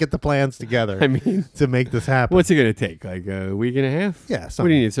need to get the plans together. I mean, to make this happen. What's it going to take? Like a week and a half? Yeah. What do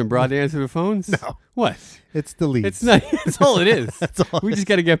you need? Some broad answer phones? No. What? It's the leads. It's not. It's all it is. We it just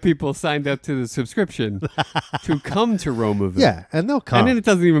got to get people signed up to the subscription to come to Romaville. Yeah, and they'll come. And then it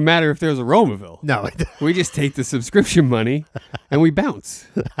doesn't even matter if there's a Romaville. No. We just take the subscription money and we bounce.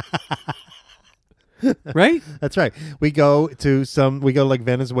 Right? That's right. We go like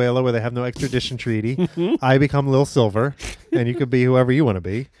Venezuela where they have no extradition treaty. I become Lil Silver, and you could be whoever you want to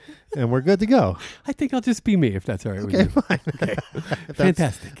be, and we're good to go. I think I'll just be me if that's all right with Okay, you. fine. Okay. If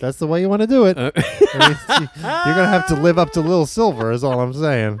Fantastic. That's the way you want to do it. I mean, you're going to have to live up to Lil Silver is all I'm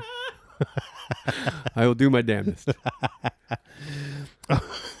saying. I will do my damnedest.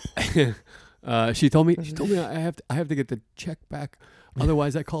 She told me I have to get the check back.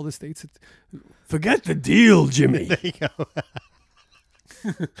 Otherwise, I call the states. Forget the deal, Jimmy. There you go.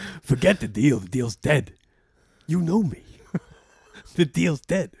 Forget the deal. The deal's dead. You know me. The deal's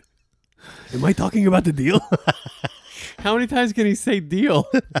dead. Am I talking about the deal? How many times can he say deal?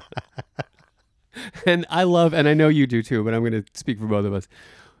 And I know you do too, but I'm going to speak for both of us.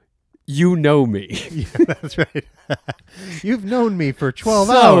 You know me. Yeah, that's right. You've known me for 12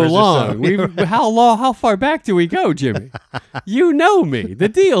 so hours long. or so. How far back do we go, Jimmy? You know me. The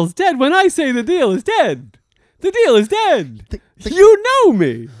deal's dead. When I say the deal is dead, the deal is dead. You know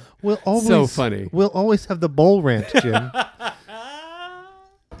me. We'll always, so funny. We'll always have the bowl rant, Jim.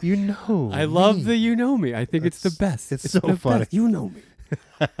 You know I love me. the you know me. I think it's the best. It's so the funny. Best. You know me.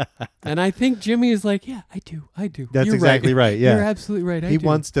 And I think Jimmy is like, yeah, I do. That's You're exactly right. Yeah. You're absolutely right. He do.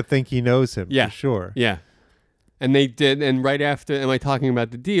 wants to think he knows him. Yeah. For sure. Yeah. And they did. And right after, am I talking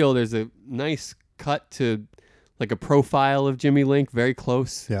about the deal? There's a nice cut to like a profile of Jimmy Link, very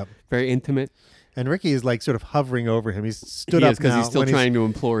close, Yep. very intimate. And Ricky is like sort of hovering over him. He's stood He up is because now he's still when trying to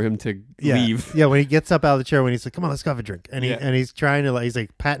implore him to yeah, leave. Yeah, when he gets up out of the chair, when he's like, "Come on, let's go have a drink," and he's trying to he's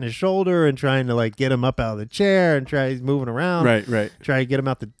like patting his shoulder and trying to like get him up out of the chair and he's moving around. Right. Try to get him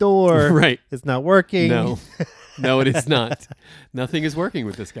out the door. Right. It's not working. No, it is not. Nothing is working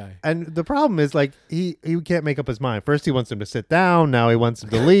with this guy. And the problem is like he can't make up his mind. First he wants him to sit down. Now he wants him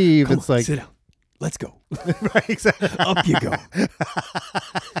to leave. Come it's on, like sit down. Let's go. Right, exactly. Up you go.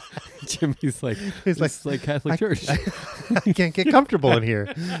 Jimmy's like, He's it's like Catholic Church. I can't get comfortable in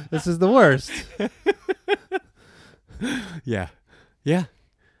here. This is the worst. Yeah.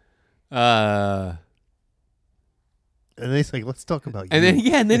 And then he's like, "Let's talk about you."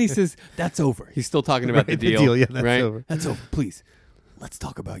 And then he says, "That's over." He's still talking about Right, the deal. the deal, yeah, that's right? over. That's over. Please, let's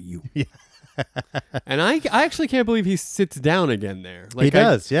talk about you. Yeah. And I actually can't believe he sits down again there. He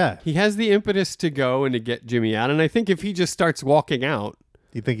does, yeah. He has the impetus to go and to get Jimmy out. And I think if he just starts walking out,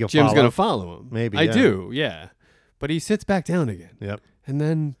 You think he'll Jim's going to follow him. Maybe, I yeah. do, yeah. But he sits back down again. Yep. And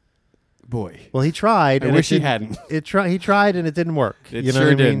then, boy. Well, he tried. I and wish he didn't- hadn't. He tried and it didn't work. It you know sure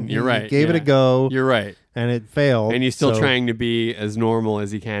what I didn't. mean? You're He right. Gave it a Yeah. go. You're right. And it failed. And he's still so- trying to be as normal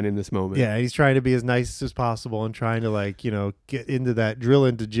as he can in this moment. Yeah, he's trying to be as nice as possible and trying to drill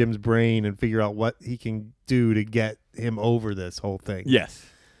into Jim's brain and figure out what he can do to get him over this whole thing. Yes.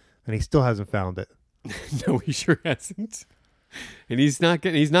 And he still hasn't found it. No, he sure hasn't. And he's not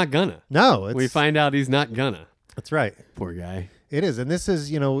gonna. No, We find out he's not gonna. That's right. Poor guy. It is, and this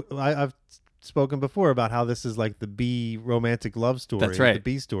is I've spoken before about how this is like the B romantic love story. That's right. The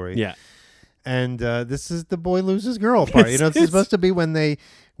B story. Yeah. And this is the boy loses girl part. It's supposed to be when they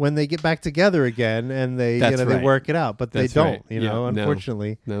get back together again and they That's they right. work it out, but That's they right. don't. Yeah, no.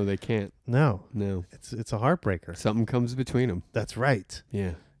 Unfortunately, No, they can't. no. No. It's a heartbreaker. Something comes between them. That's right,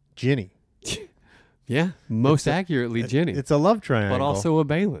 Yeah. Ginny. Yeah. Most accurately, Ginny. It's a love triangle, But also a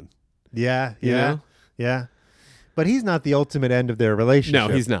Baylen. yeah, You know? yeah. But he's not the ultimate end of their relationship.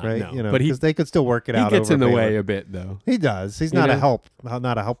 No, he's not, Right? no. But because they could still work it out. He gets over in the Baylen. way a bit, though. He does. He's You not know?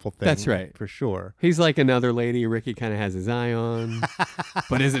 not a helpful thing. That's right. for sure. He's like another lady Ricky kind of has his eye on,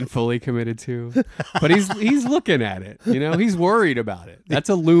 but isn't fully committed to. But he's looking at it. He's worried about it. That's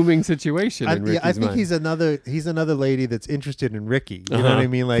a looming situation in Ricky's I think mind. he's another lady that's interested in Ricky. You know Uh-huh, what I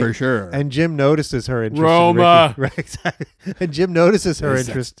mean? Like for sure. And Jim notices her interest. Roma. In Ricky. Right, exactly. And Jim notices her Yes,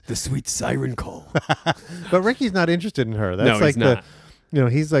 interest, the sweet siren call. but Ricky's not interested in her. That's No, he's like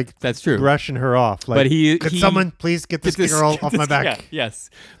not. he's like That's true. brushing her off. Like, But could someone please get this girl off my back? Yeah, yes,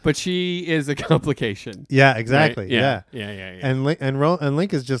 but she is a complication. Yeah, exactly. Right? Yeah. Yeah. And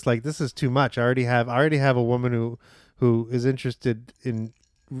Link is just like, this is too much. I already have a woman who is interested in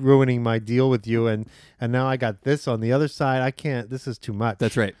ruining my deal with you, and now I got this on the other side. I can't. This is too much.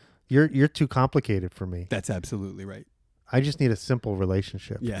 That's right. You're too complicated for me. That's absolutely right. I just need a simple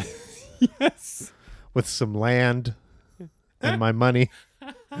relationship. Yeah. Yes. With some land and my money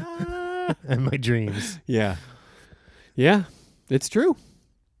and my dreams. Yeah. Yeah. It's true.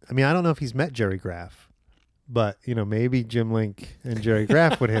 I mean, I don't know if he's met Jerry Graff, but maybe Jim Link and Jerry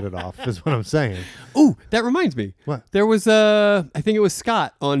Graff would hit it off. Is what I'm saying. Ooh, that reminds me. What? There was I think it was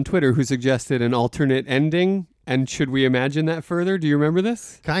Scott on Twitter who suggested an alternate ending. And should we imagine that further? Do you remember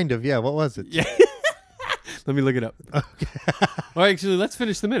this? Kind of, yeah. What was it? Yeah. Let me look it up. Okay. All right, actually, let's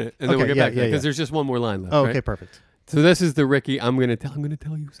finish the minute, and then we'll get back to it, because there's just one more line left. Oh, right? okay, perfect. So this is the Ricky. I'm gonna tell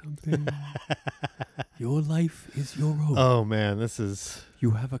you something. Your life is your own. Oh man, this is.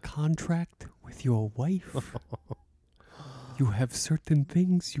 You have a contract with your wife. You have certain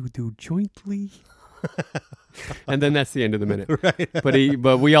things you do jointly. And then that's the end of the minute. Right.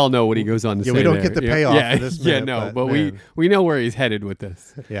 But we all know what he goes on to say. We don't there. get the payoff yeah, for this minute. Yeah, but we know where he's headed with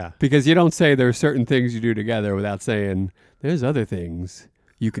this. Yeah. Because you don't say there are certain things you do together without saying there's other things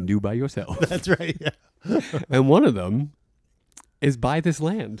you can do by yourself. That's right. Yeah. And one of them is buy this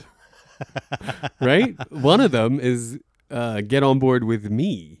land. Right? One of them is get on board with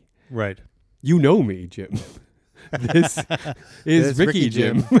me. Right. You know me, Jim. This is Ricky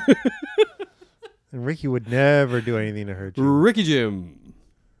Jim. And Ricky would never do anything to hurt you. Ricky Jim.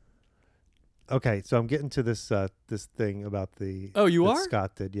 Okay, so I'm getting to this this thing about the. Oh, you that are?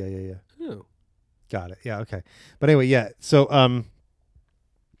 Scott did. Yeah. Oh. Got it. Yeah. Okay. But anyway, yeah. So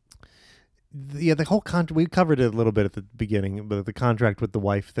the whole contract, we covered it a little bit at the beginning, but the contract with the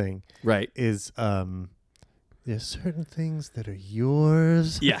wife thing, Right. is there's certain things that are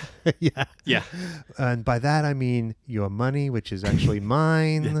yours. Yeah. Yeah. Yeah. And by that I mean your money, which is actually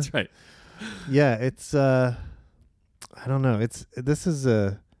mine. That's right. Yeah, it's I don't know. It's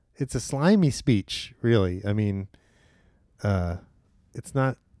a slimy speech, really. I mean, it's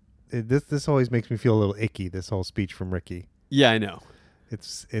not. This always makes me feel a little icky. This whole speech from Ricky. Yeah, I know.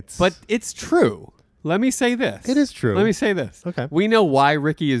 But it's true. Let me say this. It is true. Let me say this. Okay. We know why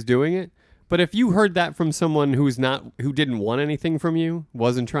Ricky is doing it, but if you heard that from someone who didn't want anything from you,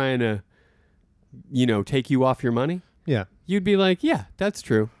 wasn't trying to, take you off your money, yeah, you'd be like, yeah, that's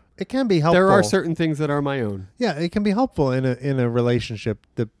true. it can be helpful. There are certain things that are my own. Yeah, it can be helpful in a relationship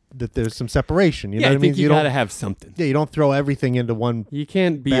that there's some separation. You know I what I mean? think you got to have something. Yeah, you don't throw everything into one. You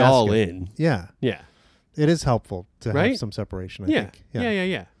can't be basket. all in. Yeah, Yeah. it is helpful to Right? have some separation. I Yeah. think.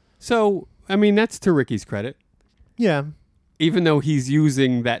 Yeah. So, I mean, that's to Ricky's credit. Yeah, Even though he's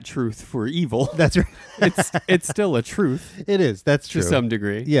using that truth for evil, that's right. it's still a truth It is. That's true. to some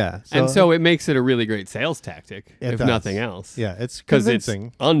degree. Yeah, And so it makes it a really great sales tactic, It if does. nothing else. yeah, it's Because it's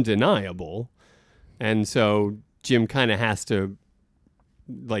convincing. undeniable. And so Jim kind of has to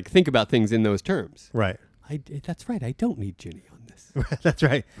think about things in those terms. Right. That's right. I don't need Ginny on this. That's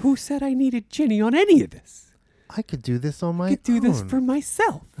right. Who said I needed Ginny on any of this? I could do this on my I could do this own. for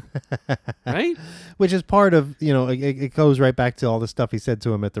myself. Right? Which is part of, it goes right back to all the stuff he said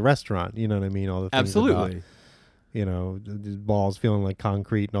to him at the restaurant. You know what I mean? All the things Absolutely. about, his balls feeling like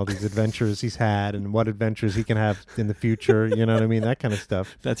concrete and all these adventures he's had and what adventures he can have in the future. You know what I mean? That kind of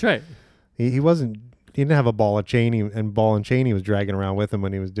stuff. That's right. He didn't have a ball and chain he was dragging around with him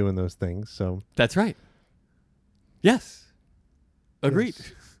when he was doing those things. So That's right. Yes. Agreed.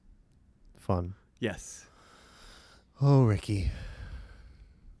 It's fun. Yes. Oh, Ricky.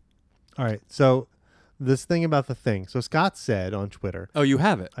 All right. So this thing about the thing. So Scott said on Twitter. Oh, you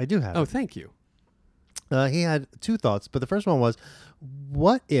have it. I do have Oh, it. thank you. He had two thoughts, but the first one was,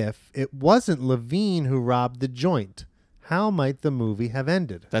 what if it wasn't Levine who robbed the joint? How might the movie have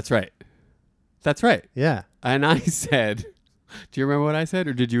ended? That's right. That's right. Yeah. And I said, do you remember what I said,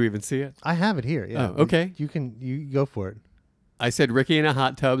 or did you even see it? I have it here. Yeah. Oh, okay. You go for it. I said, Ricky in a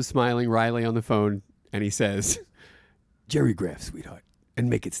hot tub, smiling, Riley on the phone, and he says, Jerry Graff, sweetheart, and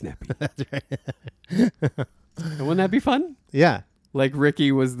make it snappy. That's right. And wouldn't that be fun? Yeah. Like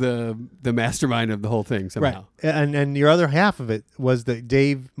Ricky was the mastermind of the whole thing somehow. Right. And your other half of it was that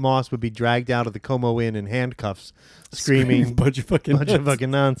Dave Moss would be dragged out of the Como Inn in handcuffs, screaming bunch of fucking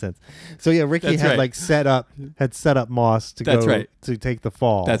nonsense. So yeah, Ricky That's had right. set up Moss to That's go right. to take the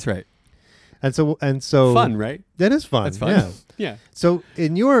fall. That's right. And so Fun, right? That is fun. That's fun. Yeah. Yeah. So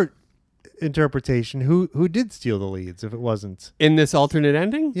in your interpretation, who did steal the leads if it wasn't? In this alternate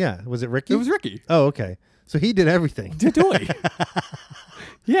ending, Yeah, was it Ricky? it was Ricky. Oh, okay. So he did everything. Toy.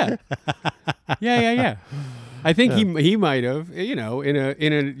 Yeah. Yeah. I think he might have, in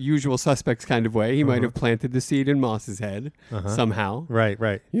a usual suspects kind of way, he might have planted the seed in Moss's head somehow.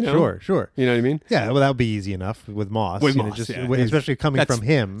 Right. You know? Sure. You know what I mean? Yeah, well, that would be easy enough with Moss. With you know, Moss, just, yeah. especially coming from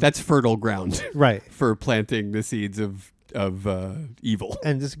him. That's fertile ground Right. for planting the seeds of evil.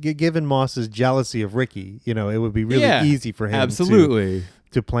 And just given Moss's jealousy of Ricky, it would be really Yeah, easy for him absolutely.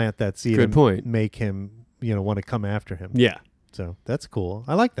 to plant that seed Good and point. make him, want to come after him. Yeah. So that's cool.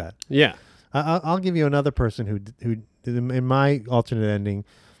 I like that. Yeah. I'll give you another person who in my alternate ending,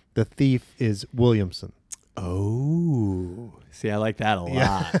 the thief is Williamson. Oh, see, I like that a lot.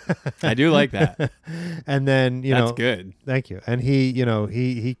 Yeah. I do like that. And then, That's good. Thank you. And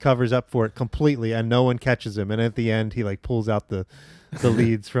he covers up for it completely, and no one catches him. And at the end, he like pulls out the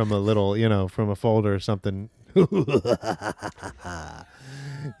leads from a little, from a folder or something.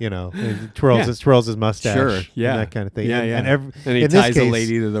 And twirls his mustache. Sure, yeah, and that kind of thing. Yeah, and he ties a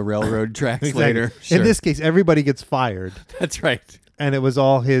lady to the railroad tracks exactly. later. Sure. In this case, everybody gets fired. That's right. And it was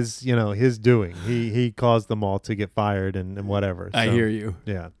all his doing. He caused them all to get fired and whatever. I So, hear you.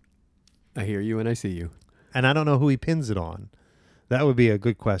 Yeah. I hear you and I see you. And I don't know who he pins it on. That would be a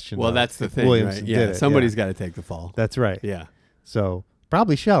good question. Well, that's the thing, Williamson right? Yeah, did it. somebody's got to take the fall. That's right. Yeah. So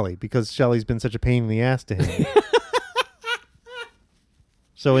probably Shelly, because Shelly's been such a pain in the ass to him.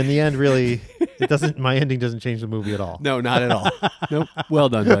 So in the end, really, my ending doesn't change the movie at all. No, not at all. Nope. Well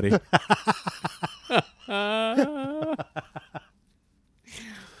done, buddy.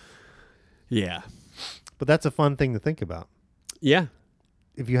 Yeah. But that's a fun thing to think about. Yeah.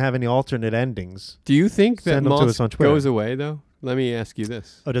 If you have any alternate endings. Do you think that Send them to Moss us on Twitter. goes away, though? Let me ask you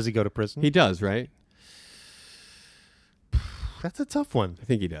this. Oh, does he go to prison? He does, right? That's a tough one. I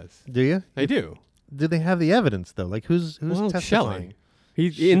think he does. Do you? I do. Do they have the evidence, though? Like, who's Well, testifying?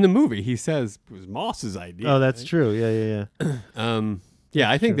 Shelley. In the movie, he says it was Moss's idea. Oh, that's right? true. Yeah. Yeah,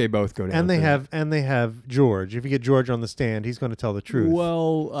 I think true. they both go down. And they have George. If you get George on the stand, he's going to tell the truth.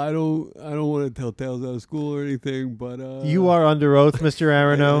 Well, I don't want to tell tales out of school or anything, but You are under oath, Mr. I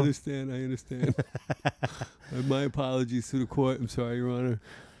Arano. understand. My apologies to the court. I'm sorry, Your Honor.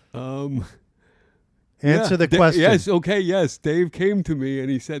 Answer the question. Yes, okay, yes. Dave came to me and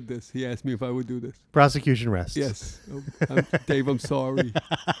he said this. He asked me if I would do this. Prosecution rests. Yes. Dave, I'm sorry.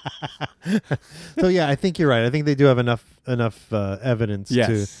 So yeah, I think you're right. I think they do have enough evidence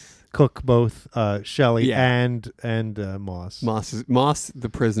to cook both Shelly and Moss. Moss, the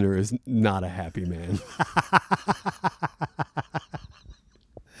prisoner, is not a happy man.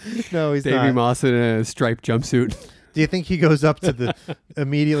 No, he's Davey not. Moss in a striped jumpsuit. Do you think he goes up to the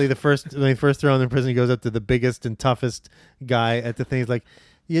immediately when they first throw him in prison? He goes up to the biggest and toughest guy at the thing. He's like,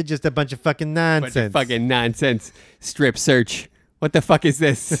 "You're just a bunch of fucking nonsense." Bunch of fucking nonsense. Strip search. What the fuck is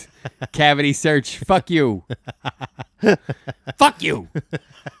this? Cavity search. Fuck you. Fuck you.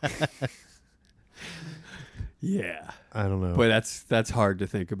 Yeah. I don't know. Boy, that's hard to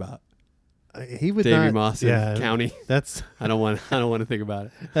think about. He would Davey not. Moss in county. That's. I don't want to think about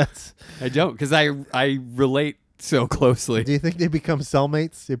it. That's. I don't, because I relate so closely. Do you think they become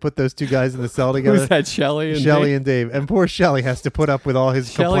cellmates? You put those two guys in the cell together. Who's that? Shelly and Dave. And poor Shelly has to put up with all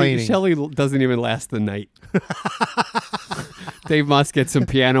his complaining. Shelly doesn't even last the night. Dave Moss gets some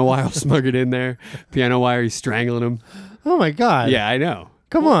piano wire smuggled in there. Piano wire, he's strangling him. Oh my God. Yeah, I know.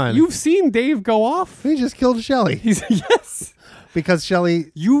 Come on. You've seen Dave go off? He just killed Shelly. Yes. Because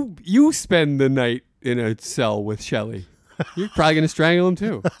Shelly. You spend the night in a cell with Shelly. You're probably going to strangle him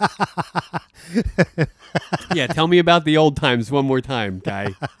too. Yeah, tell me about the old times one more time,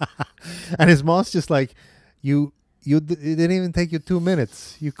 guy. And his Moss just like, it didn't even take you 2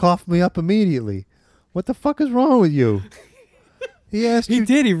 minutes. You coughed me up immediately. What the fuck is wrong with you? He asked you. He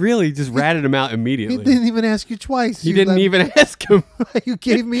did. He really just ratted him out immediately. He didn't even ask you twice. He didn't even ask him. You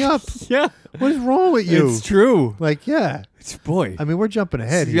gave me up. Yeah. What is wrong with you? It's true. Like, yeah. Boy. I mean, we're jumping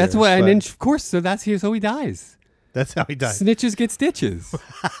ahead here. That's why, and then, of course, so he dies. That's how he dies. Snitches get stitches.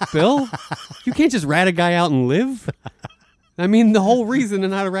 Bill, you can't just rat a guy out and live. I mean, the whole reason to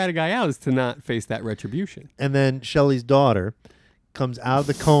not rat a guy out is to not face that retribution. And then Shelly's daughter comes out of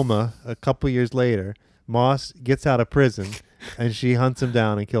the coma a couple years later. Moss gets out of prison, and she hunts him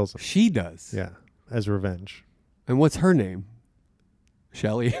down and kills him. She does. Yeah, as revenge. And what's her name?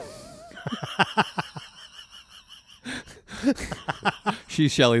 Shelly.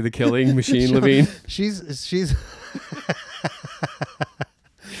 She's Shelly the killing machine, Levine. She's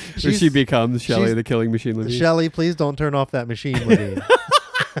Or she becomes Shelly the killing machine, Levine. Shelly, please don't turn off that machine, Levine.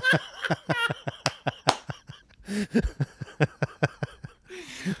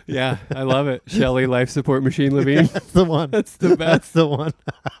 Yeah, I love it. Shelly life support machine, Levine. That's the one. That's the best. That's the one.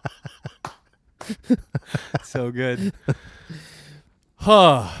 So good.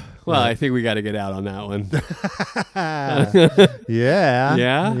 Well, I think we got to get out on that one. Yeah.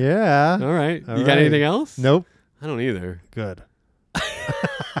 Yeah? Yeah. All right. All You got right. anything else? Nope. I don't either. Good.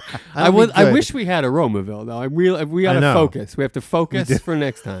 I wish we had a Romaville though. We got to focus. We have to focus for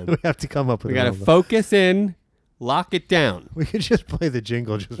next time. We have to come up with. We got to focus in, lock it down. We could just play the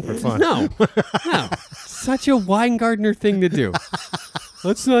jingle just for fun. No. Such a Weingartner thing to do.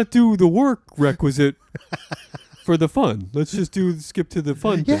 Let's not do the work requisite for the fun. Let's just skip to the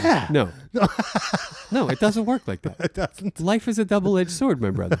fun thing. Yeah. No, it doesn't work like that. It doesn't. Life is a double-edged sword,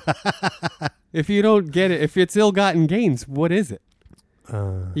 my brother. If you don't get it, if it's ill-gotten gains, what is it?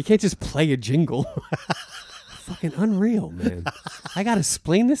 You can't just play a jingle. Fucking unreal, man. I got to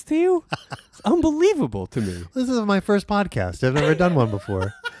explain this to you? It's unbelievable to me. This is my first podcast. I've never done one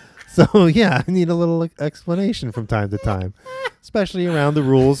before. So, yeah, I need a little explanation from time to time, especially around the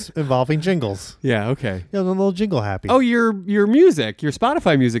rules involving jingles. Yeah, okay. I'm a little jingle happy. Oh, your music, your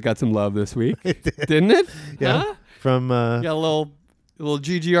Spotify music got some love this week. It did. Didn't it? Yeah. Huh? From... Got a little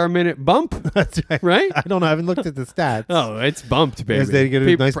GGR minute bump, That's right? I don't know. I haven't looked at the stats. Oh, it's bumped, baby. Yes, they get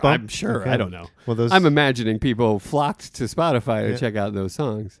a nice bump? I'm sure. Okay. I don't know. Well, I'm imagining people flocked to Spotify to Yeah. check out those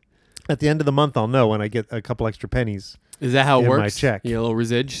songs. At the end of the month, I'll know when I get a couple extra pennies. Is that how it In works? my check. You know, little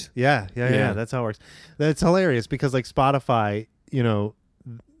residues? Yeah. That's how it works. That's hilarious because like Spotify, I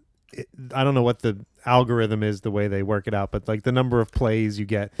don't know what the algorithm is, the way they work it out, but like the number of plays you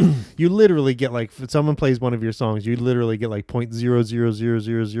get, you literally get like, if someone plays one of your songs, you literally get like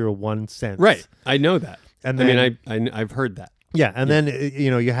 0.000001 cents. Right. I know that. And I then, mean, I've heard that. yeah. And then,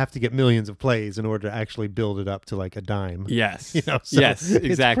 you have to get millions of plays in order to actually build it up to like a dime. Yes. So yes, exactly.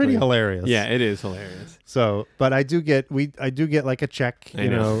 It's pretty hilarious. Yeah, it is hilarious. So, but I do get like a check, I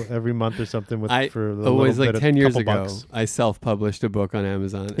know. every month or something for a always little like bit 10 years couple ago, bucks. I self-published a book on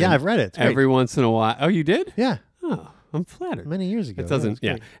Amazon. Yeah, and I've read it. It's great. every once in a while. Oh, you did? Yeah, Oh, I'm flattered. many years ago. It doesn't. it's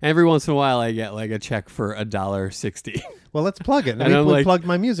Yeah. great. Every once in a while, I get like a check for $1.60. Well, let's plug it. And I'm we like, plugged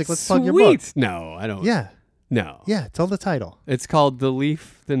my music. Let's plug your Sweet. book. No, I don't. Yeah, No. yeah. Tell the title. It's called The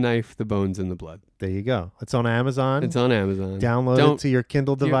Leaf, the Knife, the Bones, and the Blood. There you go. It's on Amazon. It's on Amazon. Download Don't- it to your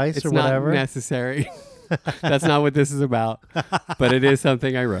Kindle device it's or whatever. not necessary. That's not what this is about. But it is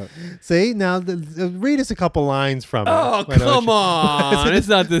something I wrote. See, now read us a couple lines from it. Oh, Why don't come you- on. It's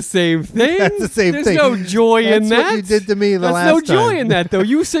not the same thing. That's the same There's thing. no joy in That's that. what you did to me the That's last no joy time. in that, though.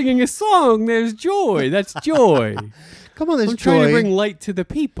 You singing a song, there's joy. That's joy. Come on, there's I'm joy. trying to bring light to the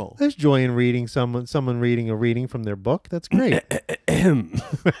people. There's joy in reading someone reading a reading from their book. That's great.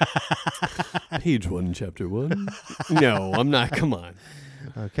 Page 1, chapter 1. No, I'm not. Come on.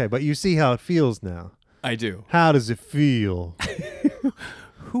 Okay, but you see how it feels now. I do. How does it feel?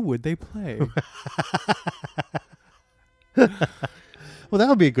 Who would they play? Well, that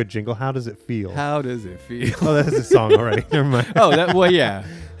would be a good jingle. How does it feel? How does it feel? Oh, that's a song already. Never mind. Oh, yeah.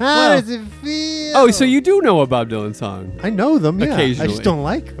 How well- does it feel? Oh, so you do know a Bob Dylan song? I know them, yeah. I Occasionally. just don't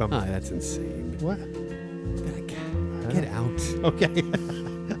like them. Oh, that's insane. What? Get out. Okay.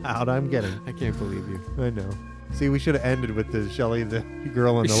 Out I'm getting. I can't believe you. I know. See, we should have ended with the Shelly, the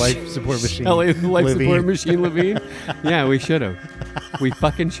girl on the life support machine. Shelly, the life Levine. support machine, Levine. Yeah, we should have. We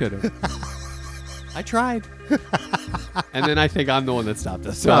fucking should have. I tried. And then I think I'm the one that stopped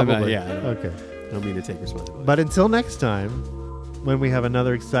us. So Probably. I Okay. don't mean to take responsibility. But until next time, when we have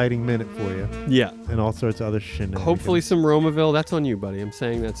another exciting minute for you Yeah. and all sorts of other shenanigans. Hopefully some Romaville. That's on you, buddy. I'm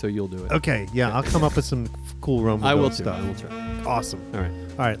saying that so you'll do it. Okay, yeah, I'll come up with some cool Roman I will too. stuff. I will try. Awesome. All right.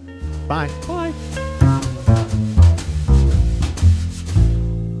 All right. Bye. Bye.